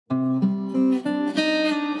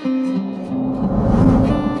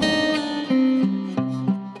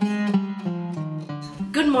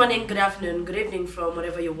morning, good afternoon, good evening from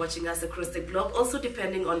wherever you're watching us across the globe. Also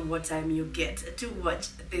depending on what time you get to watch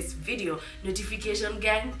this video. Notification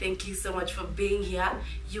gang, thank you so much for being here.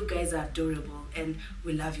 You guys are adorable and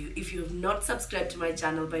we love you. If you have not subscribed to my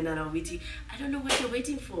channel by Nana Witty, I don't know what you're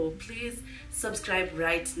waiting for. Please subscribe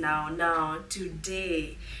right now.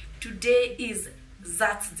 Today is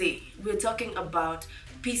Saturday. We're talking about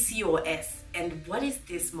PCOS and what is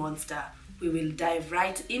this monster? We will dive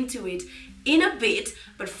right into it in a bit,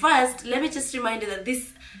 but first let me just remind you that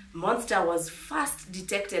this monster was first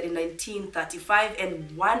detected in 1935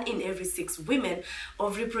 and 1 in every 6 women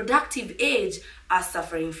of reproductive age are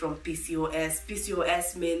suffering from PCOS.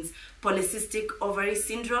 PCOS means polycystic ovary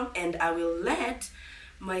syndrome, and I will let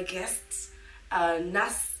my guest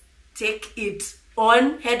nurse take it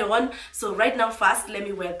on head on. So right now, first let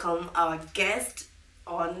me welcome our guest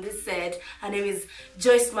on the set. Her name is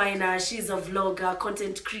Joyce Minor. She's a vlogger,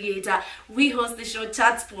 content creator. We host the show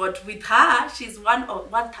Chat Sport with her. She's one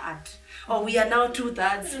third, or we are now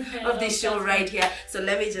 2/3 of the show right here. So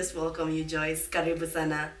let me just welcome you, Joyce. Karibu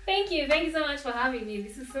sana. Thank you so much for having me.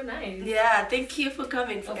 This is so nice. Yeah, thank you for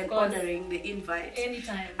coming and honoring the invite.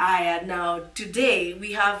 Anytime. Now today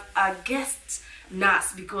we have a guest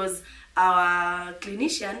nurse because our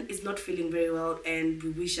clinician is not feeling very well and we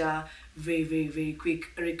wish her very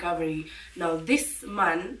quick recovery. Now this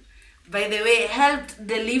man, by the way, helped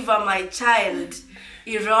deliver my child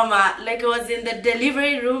Iroma. Like I was in the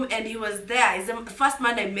delivery room and he was there. He's the first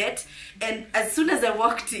man I met, and as soon as I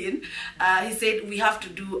walked in, he said we have to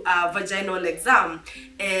do a vaginal exam,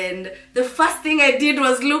 and the first thing I did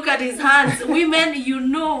was look at his hands. Women, you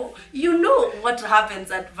know what happens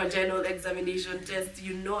at vaginal examination test.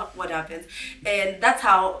 You know what happens, and that's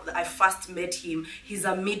how I first met him. He's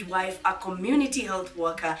a midwife, a community health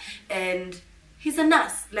worker, and he's a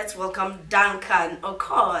nurse. Let's welcome Duncan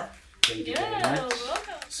Okoth. Thank you very much.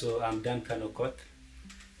 Welcome. So I'm Duncan Okoth,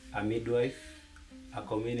 a midwife, a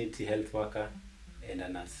community health worker, and a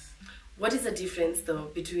nurse. What is the difference though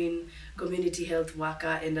between community health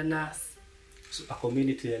worker and a nurse? So a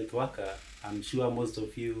community health worker, I'm sure most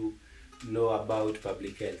of you know about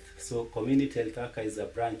public health. So community health worker is a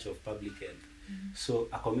branch of public health. So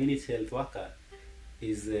a community health worker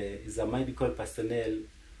is a medical personnel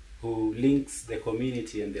who links the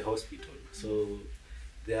community and the hospital. So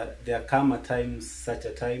there come such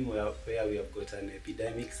a time where we have got an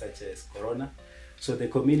epidemic such as corona. So the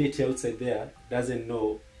community outside there doesn't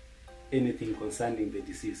know anything concerning the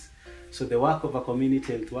disease. So the work of a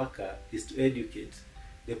community health worker is to educate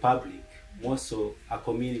the public, more so a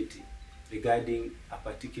community, regarding a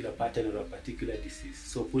particular pattern or a particular disease.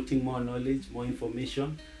 So putting more knowledge, more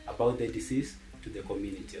information about the disease to the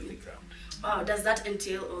community on the ground. Wow, does that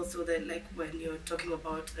entail also that, like, when you're talking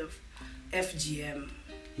about the FGM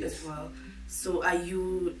as well? So are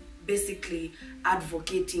you basically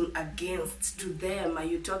advocating against to them? Are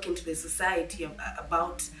you talking to the society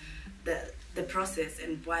about the process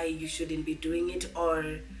and why you shouldn't be doing it,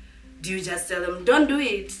 or do you just tell them don't do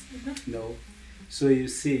it? No. So you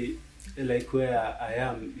see, like where I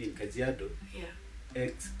am in Kajiado,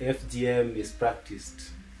 FGM is practiced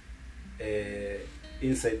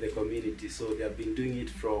inside the community. So they have been doing it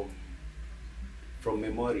from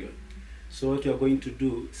memorial. So what you are going to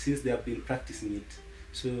do, since they have been practicing it,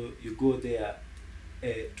 so you go there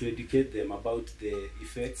to educate them about the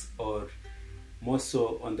effects, or more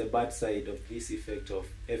so on the bad side of this effect of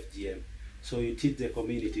FGM. So you teach the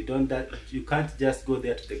community. You can't just go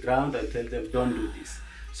there to the ground and tell them don't do this.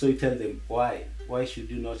 So you tell them why should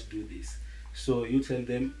you not do this. So you tell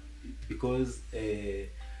them because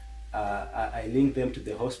I link them to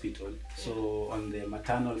the hospital. So on the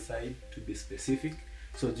maternal side, to be specific.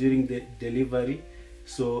 So during the delivery,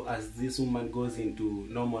 so as this woman goes into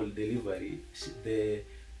normal delivery, the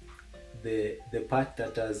part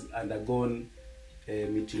that has undergone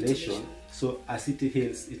mutilation, so as it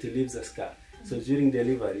heals, it leaves a scar. So during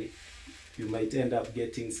delivery, you might end up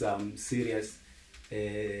getting some serious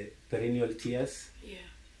perineal tears,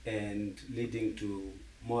 and leading to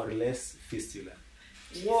more or less fistula.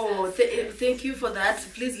 Whoa, thank you for that.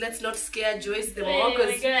 Please, let's not scare Joyce the more,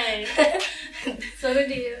 because it's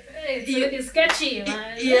already sketchy,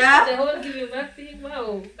 man. Yeah. The whole giving back thing,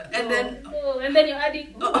 wow. And then you're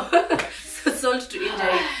adding salt to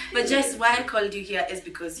injury. But Joyce, why I called you here is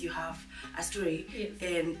because you have a story,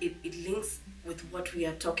 and it links with what we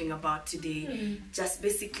are talking about today. Just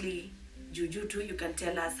basically Juju too, you can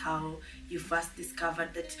tell us how you first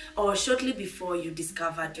discovered that, or shortly before you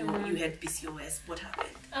discovered you had PCOS. What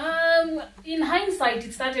happened? In hindsight,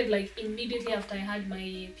 it started like immediately after I had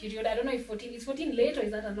my period. I don't know if 14 is 14 late or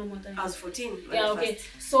is that a normal time? I was 14. Yeah, okay.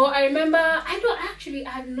 So I remember, I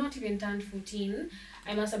had not even turned 14.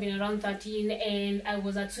 I must have been around 13, and I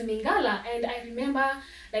was at swimming gala, and I remember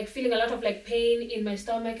like feeling a lot of like pain in my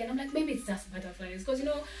stomach, and I'm like, maybe it's just butterflies, because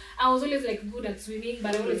I was always like good at swimming,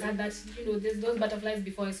 but I always had that, there's those butterflies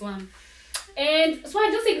before I swam. And so I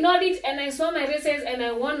just ignored it, and I swam my races, and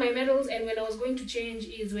I won my medals, and when I was going to change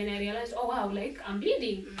is when I realized, oh wow, like I'm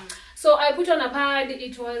bleeding. So I put on a pad.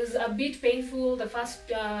 It was a bit painful the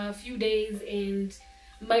first few days, and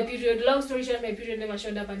my period, long story short, my period never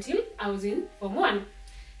showed up until I was in Form 1.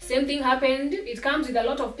 Same thing happened. It comes with a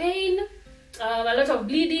lot of pain, a lot of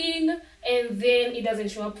bleeding, and then it doesn't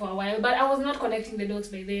show up for a while. But I was not connecting the dots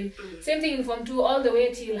by then. Same thing in Form 2, all the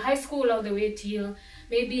way till high school, all the way till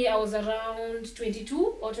maybe I was around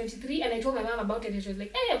 22 or 23, and I told my mom about it, and she was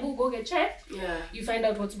like, hey, boo, go get checked. Yeah. You find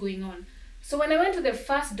out what's going on. So when I went to the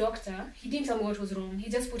first doctor, he didn't tell me what was wrong.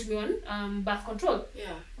 He just put me on birth control.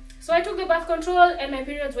 Yeah. So I took the birth control, and my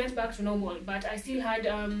periods went back to normal, but I still had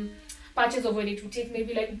patches of when it would take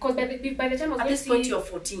maybe like, because by the time I was at this point you're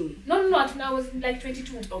 14. No, I was like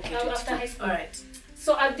 22. Okay, after high school. All right.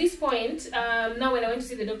 So at this point, now when I went to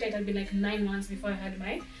see the doctor, it had been like 9 months before I had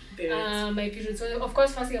my period. So of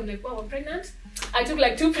course, first thing I'm like, wow, I'm pregnant. I took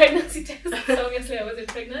like 2 pregnancy tests, so obviously I wasn't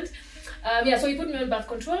pregnant. So he put me on birth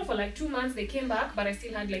control for like 2 months. They came back, but I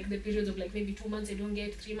still had like the periods of like maybe 2 months I don't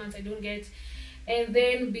get, 3 months I don't get. And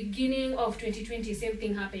then beginning of 2020, same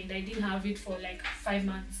thing happened. I didn't have it for like 5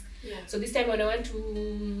 months. Yeah. So this time when I went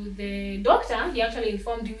to the doctor, he actually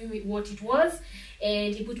informed me what it was,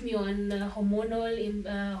 and he put me on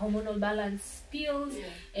hormonal balance pills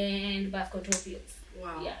and birth control pills.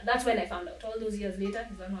 Wow. Yeah, that's when I found out. All those years later,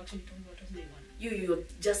 his mom actually told me what was going on. You're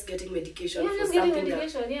just getting medication. Yeah, for just something getting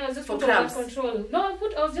medication. Yeah, I was just for put on cramps. birth control. No,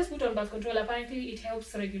 I was just put on birth control. Apparently, it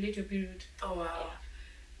helps regulate your period. Oh wow.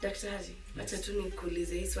 Daktari, acha tu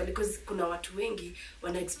nikuulize hii swali because kuna watu wengi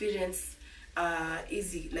wana experience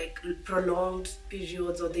easy like prolonged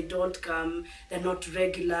periods, or they don't come, they're not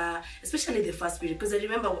regular, especially the first period. Because I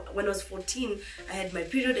remember when I was 14, I had my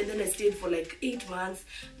period, and then I stayed for like 8 months,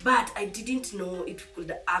 but I didn't know it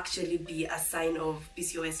could actually be a sign of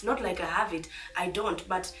PCOS. Not like I have it, I don't,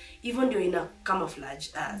 but even though in a camouflage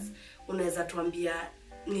as unaweza tuambia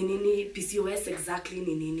ni nini PCOS exactly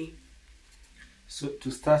ni nini? So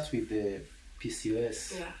to start with the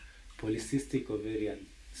PCOS, Yeah. polycystic ovarian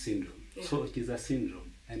syndrome. Yeah. So it is a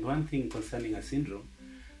syndrome, and one thing concerning a syndrome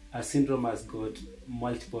has got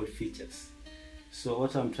multiple features. So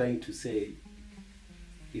what I'm trying to say,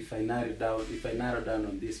 if I narrow down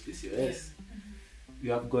on this PCOS,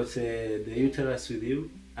 you have got the uterus with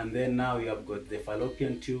you, and then now you have got the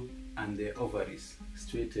fallopian tube and the ovaries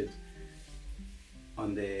situated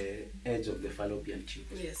on the edge of the fallopian tube.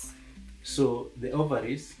 Yes. So the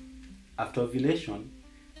ovaries, after ovulation,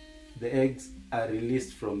 the eggs are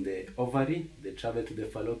released from the ovary, they travel to the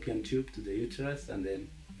fallopian tube, to the uterus, and then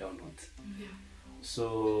downwards. Yeah.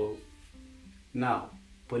 So now,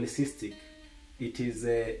 polycystic, it is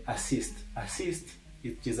a cyst. A cyst,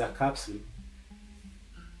 it is a capsule.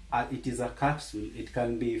 It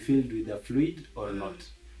can be filled with a fluid or not.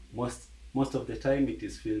 Most of the time, it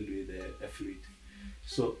is filled with a fluid.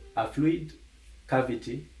 So a fluid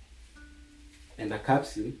cavity and a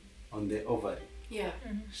capsule on the ovary. Yeah.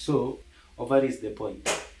 So ovary is the point.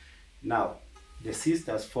 Now the cyst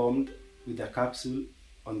has formed with a capsule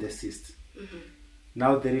on the cyst.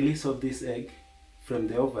 Now the release of this egg from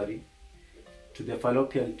the ovary to the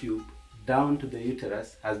fallopian tube down to the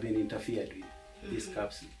uterus has been interfered with this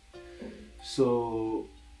capsule. So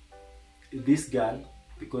this girl,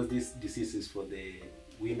 because this disease is for the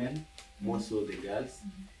women, more so the girls,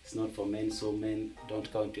 it's not for men, so men,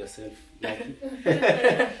 don't count yourself lucky.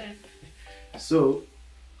 So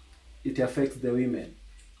it affects the women.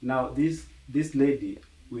 Now this lady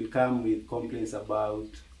will come with complaints about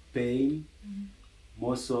pain,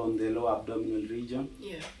 more so on the lower abdominal region,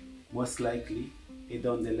 most likely either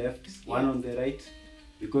on the left, one on the right,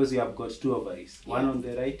 because you have got 2 ovaries, one on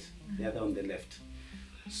the right, the other on the left.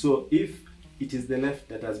 So if it is the left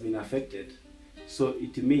that has been affected, so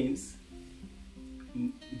it means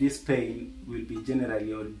this pain will be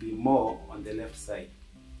generally or be more on the left side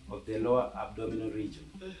of the lower abdominal region.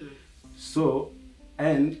 So,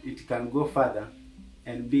 and it can go further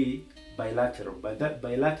and be bilateral. But that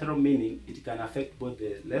bilateral meaning it can affect both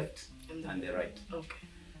the left and the right. Okay.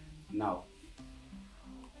 Now,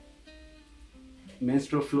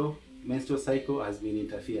 menstrual flow, menstrual cycle has been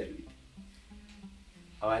interfered with.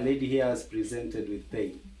 our lady here has presented with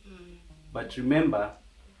pain. But remember,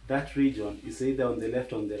 that region is either on the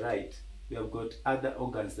left or on the right. We have got other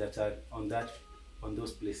organs that are on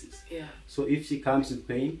those places. Yeah. So if she comes with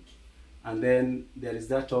pain, and then there is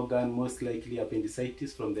that organ, most likely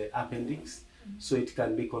appendicitis from the appendix, so it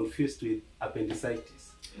can be confused with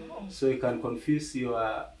appendicitis. So you can confuse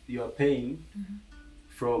your pain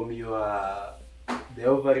from the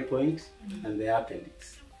ovary point and the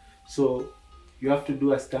appendix. So you have to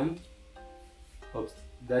do a scan,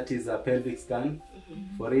 that is a pelvic scan,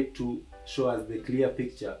 for it to show us the clear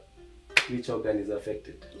picture which organ is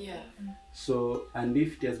affected. Yeah. So, and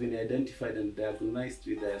if it has been identified and diagnosed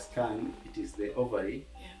with a scan, it is the ovary.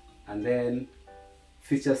 Yeah. And then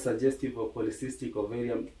features suggestive of polycystic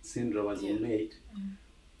ovarian syndrome has been made.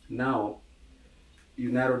 Now,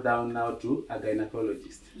 you narrow down now to a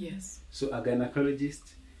gynecologist. Yes. So a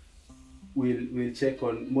gynecologist will check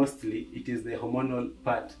on, mostly it is the hormonal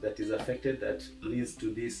part that is affected that leads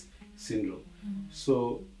to this syndrome.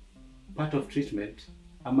 So part of treatment,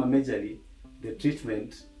 majorly, the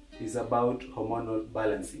treatment is about hormonal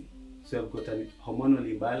balancing. So I've got a hormonal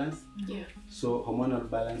imbalance. Yeah. So hormonal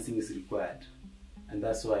balancing is required, and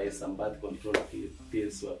that's why some birth control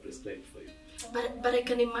pills were prescribed for you. But I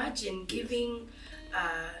can imagine giving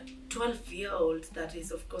a 12-year-old that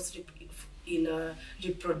is, of course, in a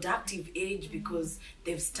reproductive age because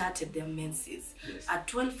they've started their menses. Yes. A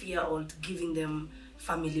 12-year-old giving them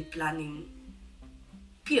family planning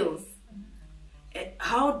pills.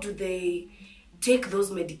 How do they take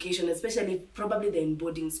those medications, especially probably they're in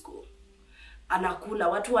boarding school? Anakula,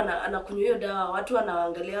 watu anakunywa hiyo dawa, watu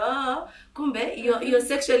wanaangalia, kumbe you're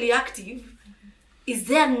sexually active. Is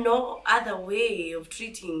there no other way of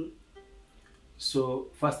treating? So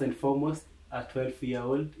first and foremost, a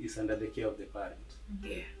 12-year-old is under the care of the parent.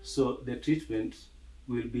 Yeah. So the treatment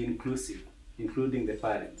will be inclusive, including the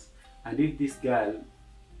parents. And if this girl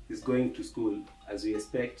is going to school, as we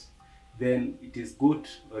expect, then it is good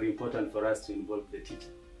or important for us to involve the teacher.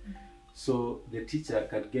 So the teacher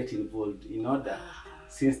can get involved in order,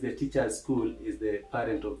 since the teacher at school is the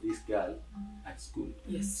parent of this girl at school.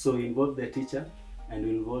 Yes. So involve the teacher and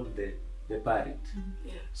involve the parent.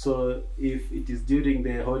 Yeah. So if it is during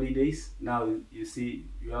the holidays, now you see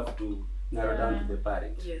you have to narrow down to the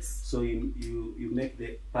parent. Yes. So you make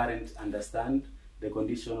the parent understand the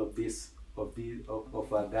condition of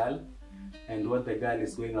a girl and what the girl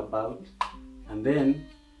is going about, and then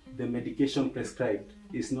the medication prescribed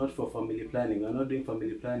is not for family planning. We're not doing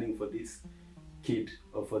family planning for this kid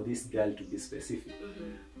or for this girl to be specific.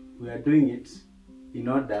 We are doing it in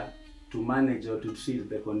order to manage or to treat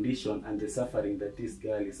the condition and the suffering that this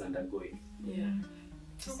girl is undergoing. Yeah.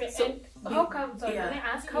 Okay, So, and how come, sorry, yeah. can I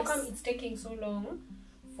ask, how come it's taking so long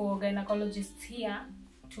for gynecologists here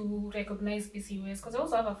to recognize PCOS? Because I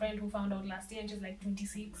also have a friend who found out last year and she's like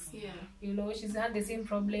 26. Yeah. You know, she's had the same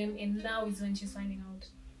problem and now is when she's finding out.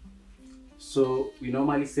 So we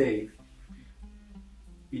normally say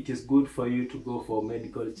it is good for you to go for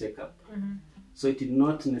medical checkup. So it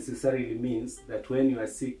not necessarily means that when you are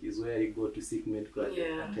sick is where you go to seek medical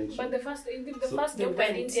attention. But the first doctor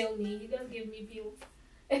didn't tell me. He just gave me pills.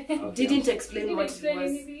 Okay. Didn't explain Didn't what explain it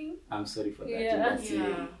was. anything. I'm sorry for that.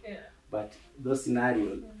 Yeah. Yeah. But those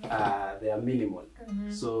scenarios they are minimal.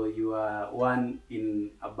 So you are 1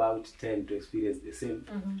 in about 10 to experience the same.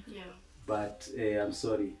 Yeah. But I'm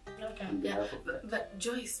sorry Okay. on Yeah. behalf of that. But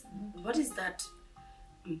Joyce, what is that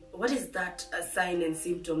sign and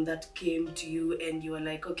symptom that came to you and you were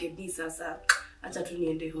like, okay, this sasa acha tu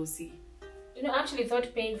niende hosi? You know, I actually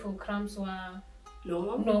thought painful cramps were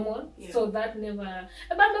Normal? Yeah. So that never.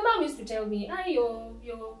 But my mom used to tell me,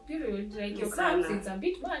 your period, like your cramps, it's a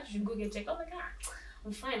bit much. You should go get checked. I'm like,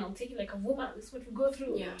 I'm fine. I'll take it like a woman. This is what we go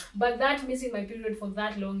through. Yeah. But that missing my period for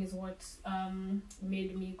that long is what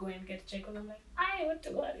made me go and get checked. And I'm like,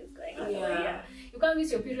 what is going on over here? You can't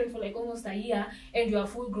miss your period for like almost a year and you are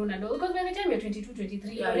full grown adult. Because by the time you're 22,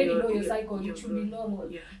 23, you already know your cycle. It should be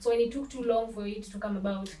normal. Yeah. So when it took too long for it to come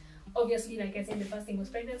about, obviously, like I said, the first thing was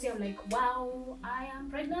pregnancy. I'm like, wow, I am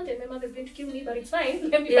pregnant and my mother's going to kill me, but it's fine.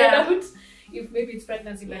 Let me find out if maybe it's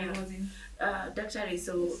pregnancy, but it wasn't. Dr. Ari,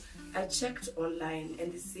 so I checked online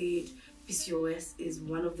and they said PCOS is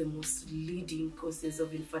one of the most leading causes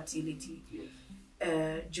of infertility.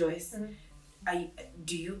 Yes. Joyce,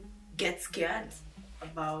 do you get scared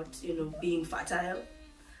about, being fertile?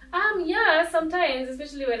 Yeah, sometimes,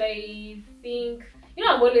 especially when I think,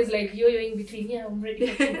 I'm always like yo-yoing between, I'm ready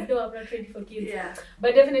for kids, no, I'm not ready for kids. Yeah.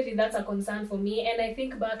 But definitely that's a concern for me. And I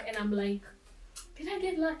think back and I'm like, did I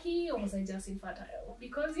get lucky or was I just infertile?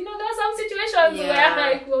 Because, there are some situations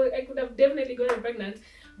where I could have definitely gotten pregnant.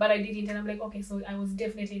 but I didn't, and I'm like, okay, so I was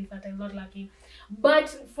definitely infertile, not lucky. But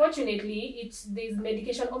fortunately, there's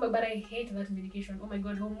medication. Oh my, but I hate that medication. Oh my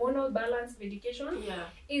god, hormonal balance medication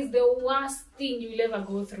is the worst thing you'll ever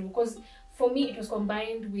go through. Because for me, it was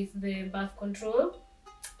combined with the birth control.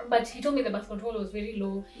 But he told me the birth control was very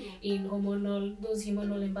low in those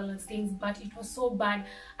hormonal imbalance things, but it was so bad.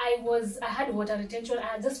 I had water retention. I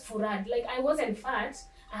had just furad. Like, I wasn't fat,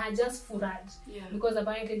 I had just furad. Because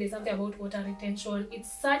apparently there's something about water retention.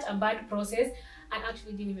 It's such a bad process. I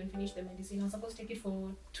actually didn't even finish the medicine. I was supposed to take it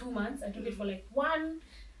for 2 months. I took it for like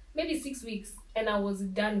maybe 6 weeks, and I was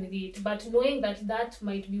done with it. But knowing that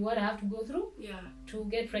might be what I have to go through to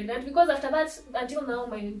get pregnant, because after that, until now,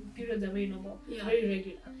 my periods are very normal, very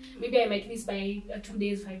regular. Maybe I might miss by 2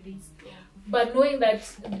 days, 5 days. But knowing that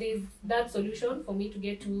there's that solution for me to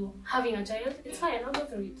get to having a child, it's fine. I'll go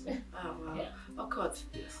through it. Oh, wow. Of course.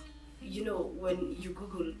 Yes. You know, when you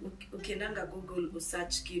Google, ukiendanga Google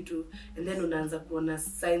usearch kitu, and then unaanza kuona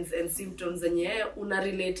signs and symptoms zenye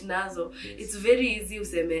unarelate nazo, it's very easy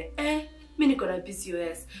useme, mimi niko na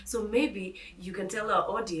PCOS. So maybe you can tell our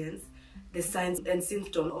audience the signs and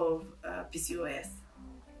symptoms of PCOS.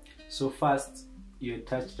 So first, you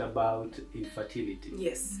touched about infertility.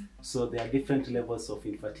 Yes. So there are different levels of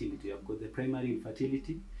infertility. You've got the primary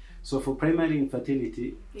infertility. So for primary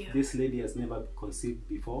infertility, this lady has never conceived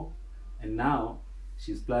before, and now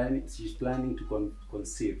she's planning to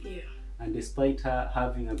conceive. And despite her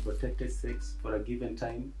having unprotected sex for a given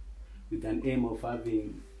time with an aim of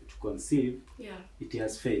having to conceive, it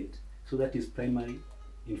has failed. So that is primary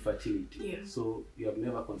infertility. So you have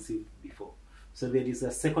never conceived before. So there is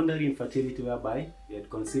a secondary infertility whereby you had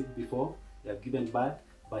conceived before, you have given birth,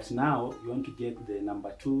 but now you want to get the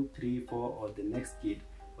number 2, 3, 4, or the next kid,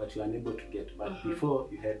 but you are unable to get birth before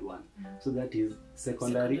you had one. So that is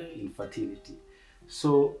secondary infertility.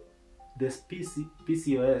 So this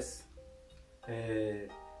PCOS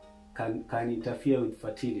can interfere with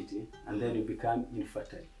fertility, and then you become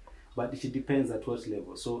infertile. But it depends at what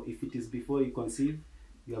level. So if it is before you conceive,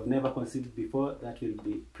 you have never conceived before, that will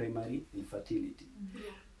be primary infertility.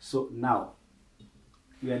 So now,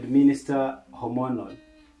 you administer hormonal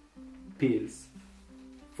pills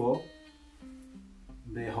for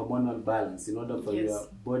the hormonal balance in order for your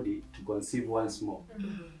body to conceive once more.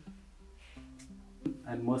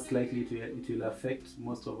 And most likely it will affect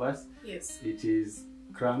most of us. It is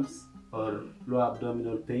cramps or lower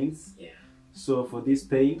abdominal pains. So for this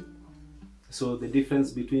pain, so the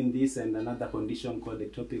difference between this and another condition called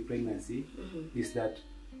ectopic pregnancy is that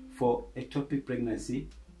for ectopic pregnancy,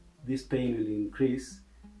 this pain will increase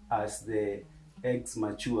as the eggs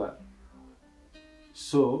mature.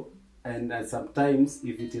 So, and sometimes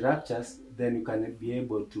if it ruptures, then you can be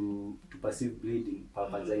able to perceive bleeding per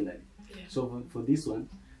vaginally. So for this one,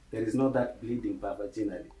 there is not that bleeding per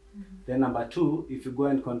vaginally. Then number 2, if you go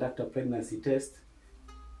and conduct a pregnancy test,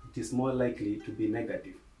 it is more likely to be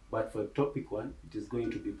negative. But for ectopic one, it is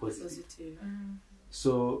going to be positive.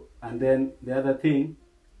 So, and then the other thing,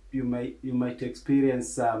 you might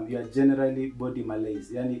experience you are generally body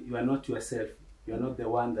malaise. Yani you are not yourself. You are not the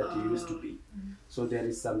one that you used to be. So there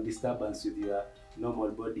is some disturbance with your normal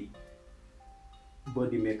body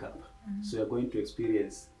makeup. So you are going to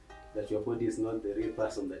experience that your body is not the real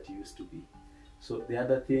person that you used to be. So the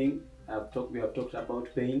other thing we have talked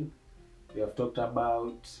about pain. We have talked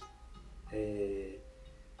about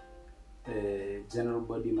general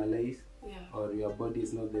body malaise, or your body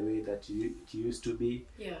is not the way that it used to be.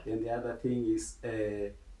 Then the other thing is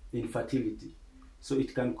infertility. So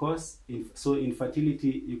it can cause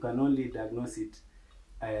infertility. You can only diagnose it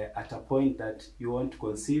at a point that you want to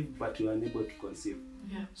conceive, but you are unable to conceive.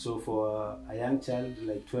 So for a young child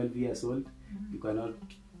like 12 years old, you cannot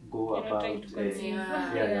go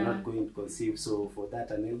you're not going to conceive. So for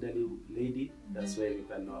that, an elderly lady, that's where you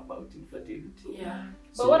can know about infertility.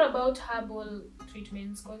 But what about herbal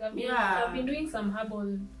treatments? Because I've been doing some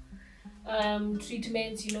herbal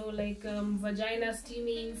treatments, you know, like vagina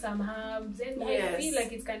steaming, some herbs, and I feel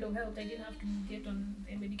like it's kind of helped. I didn't have to get on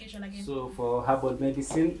the medication again. So for herbal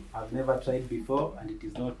medicine, I've never tried before, and it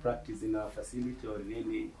is not practiced in our facility or in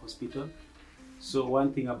any hospital. So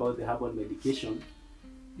one thing about the herbal medication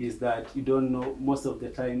is that you don't know, most of the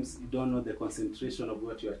times, you don't know the concentration of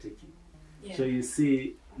what you are taking. So you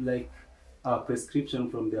see, like a prescription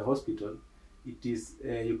from the hospital, it is,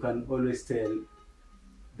 you can always tell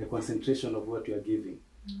the concentration of what you are giving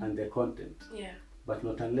and the content. But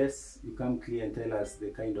not unless you come clear and tell us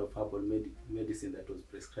the kind of herbal medicine that was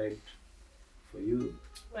prescribed for you.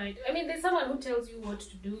 Right. I mean, there's someone who tells you what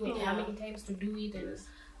to do and how many times to do it and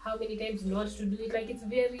how many times not to do it. Like, it's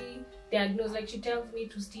very diagnosed. Like, she tells me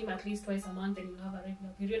to steam at least twice a month and you have a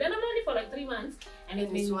regular period. And I'm only for like 3 months and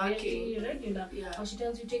it's been very regular. Yeah. Or she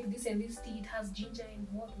tells you take this and this tea, it has ginger and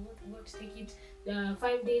what, take it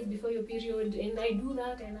 5 days before your period. And I do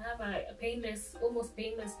that and I have a painless, almost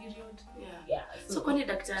painless period. Yeah. So kwani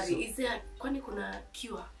daktari, is there kwani kuna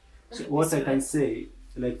cure? So what I can say,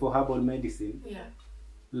 like for herbal medicine,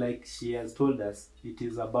 like she has told us, it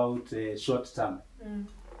is about short term.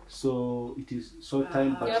 So it is short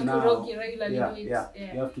time, but you have now to regularly do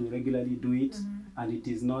it. You have to regularly do it, and it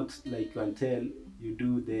is not like until you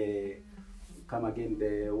do the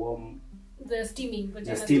warm, the steaming.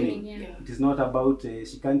 It is not about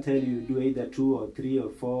she can't tell you do either 2 or 3 or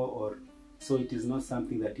 4 or so. It is not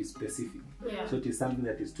something that is specific. So it is something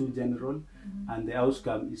that is too general, and the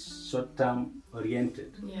outcome is short term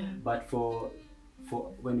oriented. But for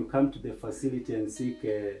when you come to the facility and seek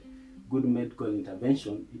good medical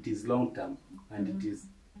intervention, it is long term, and it is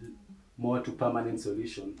more to permanent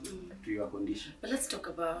solution to your condition. But let's talk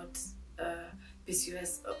about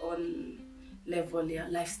PCOS on level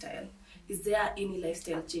lifestyle. Is there any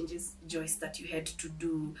lifestyle changes, Joyce, that you had to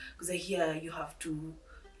do? Because I hear you have to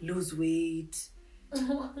lose weight.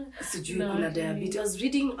 Diabetes. I was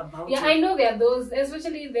reading about it. I know there are those,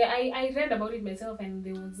 especially I read about it myself, and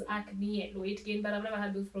there was acne and weight gain, but I've never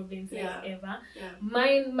had those problems ever.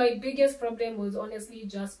 My biggest problem was honestly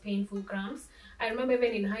just painful cramps. I remember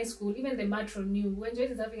even in high school, even the matron knew when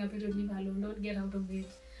Joyce is having a period, leave her alone, don't get out of it.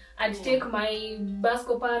 I'd take my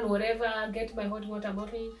Buscopan, whatever, get my hot water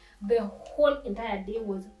bottle. The whole entire day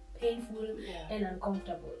was painful and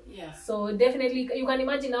uncomfortable. So definitely, you can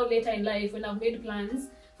imagine now later in life when I've made plans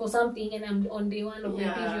for something and I'm on day 1 of my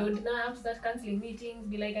period, now I have to start cancelling meetings,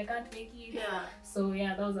 be like, I can't make it. So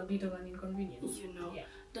that was a bit of an inconvenience.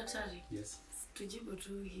 Daktari. Yes. Tujibu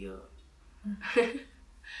tu hiyo.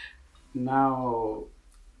 Now,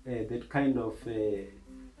 that kind of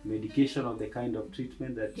medication or the kind of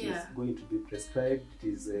treatment that is going to be prescribed, it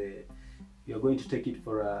is you're going to take it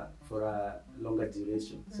for a longer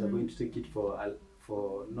duration. So you're going to take it for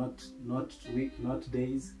not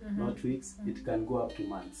days, not weeks. It can go up to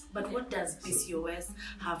months. But what does PCOS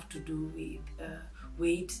have to do with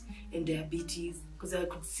weight and diabetes? Because I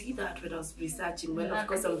could see that when I was researching. Well, of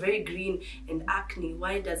course, I'm very green, and acne.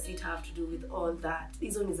 Why does it have to do with all that?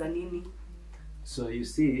 Izo ni za nini? So you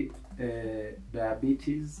see,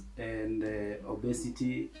 diabetes and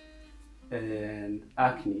obesity and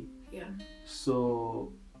acne.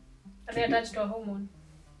 So are they attached to a hormone?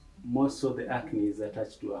 Most of the acne is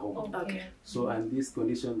attached to a hormone. So, and this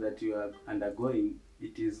condition that you are undergoing,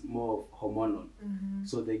 it is more hormonal.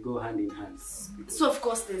 So they go hand in hand. So of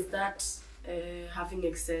course there's that having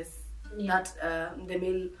excess, that the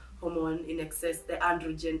male hormone in excess, the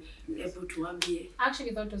androgen.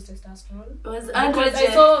 Actually thought it was testosterone. It was androgen. Because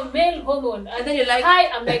I saw male hormone and then you're like,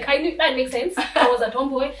 I'm like, I knew that makes sense. I was a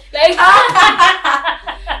tomboy. Like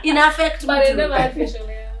in affect, but it never had facial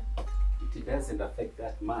hair. It doesn't affect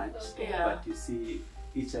that much, but you see,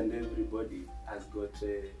 each and everybody has got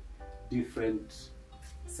different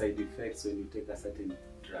side effects when you take a certain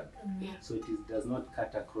drug. So it does not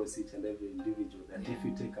cut across each and every individual. That if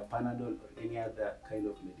you take a Panadol or any other kind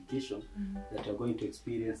of medication, that you're going to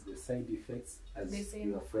experience the side effects as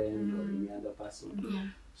your friend or any other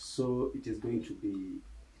person. So it is going to be,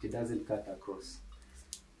 it doesn't cut across.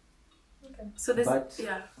 So this, but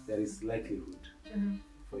there is likelihood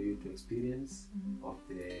for you to experience of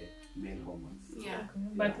the male hormones.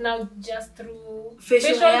 But now just through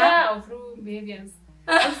facial hair or through behaviors?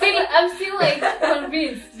 I'm still like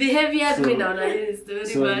convinced. Behavior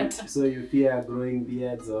so you fear growing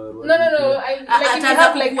beards or what? No. I like if you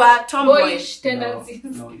have like boyish tendencies.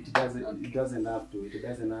 No, it doesn't have to. It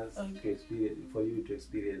doesn't have to experience for you to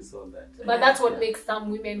experience all that. But that's what makes some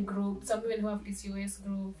women who have PCOS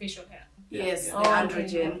grow facial hair. Yes, the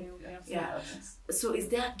androgen. So is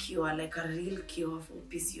there a cure, like a real cure for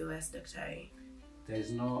PCOS, Dr. There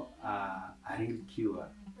is no a real cure,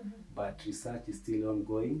 but research is still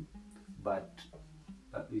ongoing. But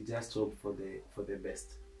we just hope for the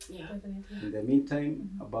best. In the meantime,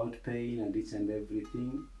 about pain and each and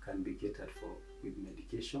everything can be catered for with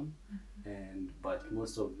medication, but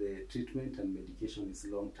most of the treatment and medication is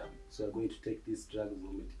long term. So we're going to take these drugs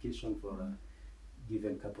or medication for a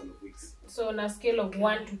given couple of weeks. So on a scale of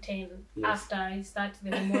 1 to 10, after I start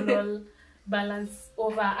the hormonal balance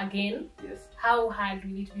over again, how hard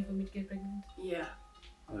will it be for me to get pregnant?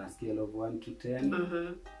 On a scale of 1 to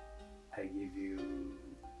 10, I give you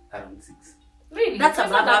around 6. Really? That's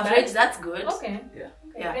above average. That's good. Okay.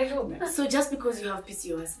 So just because you have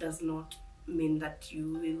PCOS does not mean that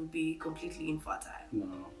you will be completely infertile. No.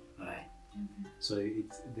 All right. So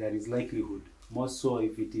there is likelihood. More so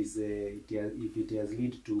if it is if it has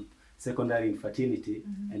led to secondary infertility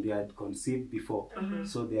and you had conceived before.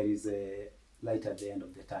 So there is a light at the end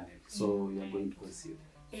of the tunnel. So you are going to conceive.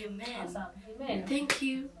 Amen. Awesome. Amen. Thank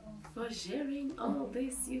you for sharing all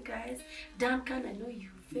this, you guys. Duncan, I know you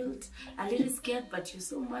felt a little scared, but you're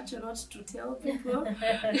so much not to tell people.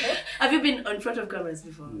 Have you been on front of cameras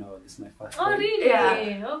before? No, this is my first Oh, time. really?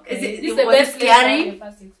 Yeah. Okay. Is it- This is the was it best place scary? for your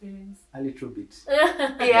first experience. A little bit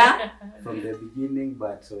Yeah. from the beginning,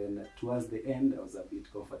 but when towards the end, I was a bit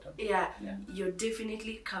comfortable. Yeah. Yeah. You're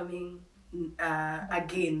definitely coming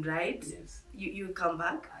again, right? Yes, You come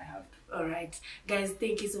back. I have to. All right, guys.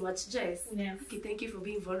 Thank you so much, Joyce. Yes. Okay, thank you for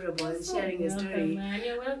being vulnerable and So sharing your welcome, story. man.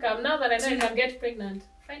 You're welcome. Now that I know I can get pregnant,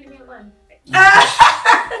 find me a man.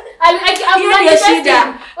 I'm You're manifesting.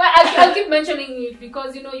 Yoshida. Well, I'll keep mentioning it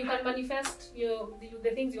because you know you can manifest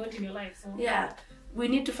the things you want in your life. So Yeah, we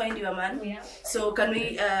need to find you a man. yeah. So can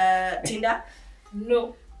we Tinder?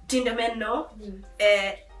 No. Tinder men, no.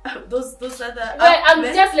 Those other. Well, I'm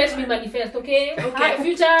men? just let me manifest, okay? Okay. Hi,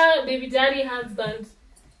 future baby daddy husband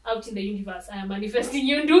out in the universe. I am manifesting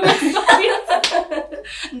you. Do it.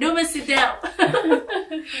 Don't sit down.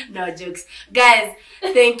 No jokes, guys.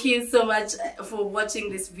 Thank you so much for watching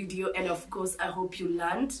this video, and of course I hope you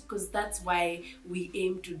learned, because that's why we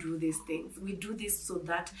aim to do these things. We do this so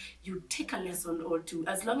that you take a lesson or two.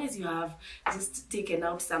 As long as you have just taken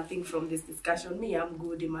out something from this discussion, me, I'm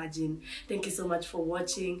good. Imagine. Thank you so much for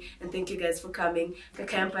watching, and thank you guys for coming.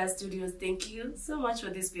 Kaka Empire Studios, thank you so much for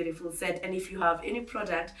this beautiful set. And if you have any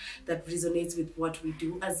product that resonates with what we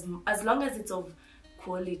do, as long as it's of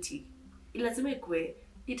quality,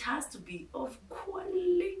 it has to be of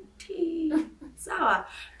quality. So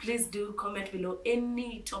please do comment below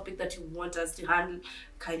any topic that you want us to handle.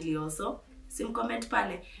 Kindly also sim comment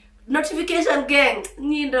pale. Notification gang,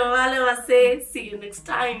 nindo wale wase. See you next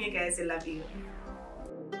time, you guys. I love you.